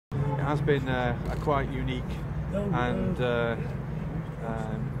has been a quite unique and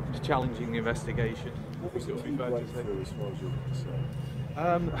challenging investigation. What was the key breakthrough as far as you're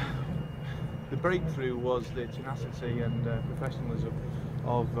concerned? The breakthrough was the tenacity and professionalism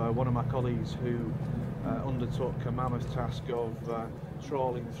of one of my colleagues who undertook a mammoth task of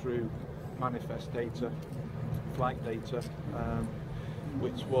trawling through manifest data, flight data,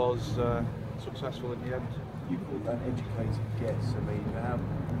 which was successful in the end. You called that educated guess. I mean, how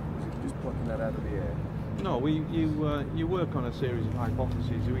was it just plucking that out of the air? No, you work on a series of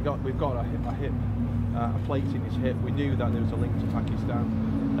hypotheses. We've got a plate in his hip. We knew that there was a link to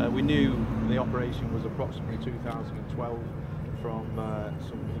Pakistan. We knew the operation was approximately 2012 from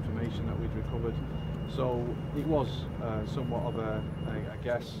some information that we'd recovered. So it was somewhat of a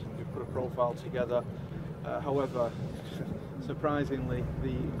guess. We put a profile together. However, surprisingly,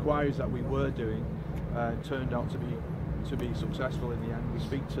 the inquiries that we were doing turned out to be successful in the end. We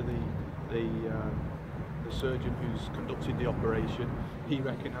speak to the surgeon who's conducted the operation. He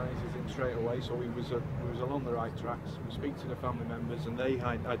recognises him straight away, so we was along the right tracks. We speak to the family members, and they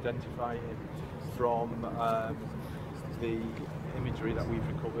identify him from the imagery that we've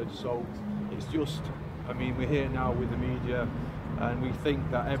recovered. So it's just, I mean, we're here now with the media, and we think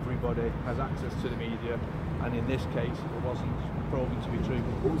that everybody has access to the media, and in this case it wasn't proven to be true.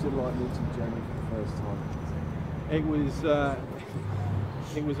 What was it like meeting Jamie for the first time?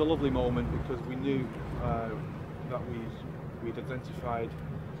 It was a lovely moment, because we knew that we'd identified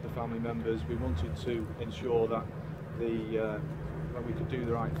the family members. We wanted to ensure that that we could do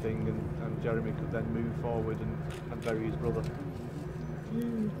the right thing, and Jeremy could then move forward and bury his brother. Do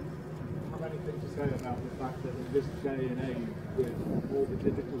you have anything to say about the fact that in this day and age, with all the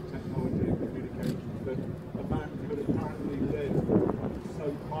digital technology and communications, that a man could apparently live so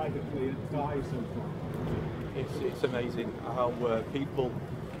privately and die so far? It's amazing how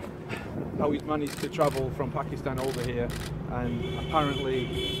how he's managed to travel from Pakistan over here, and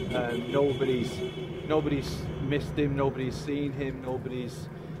apparently nobody's missed him, nobody's seen him, nobody's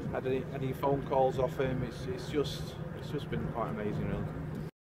had any phone calls off him. It's just been quite amazing, really.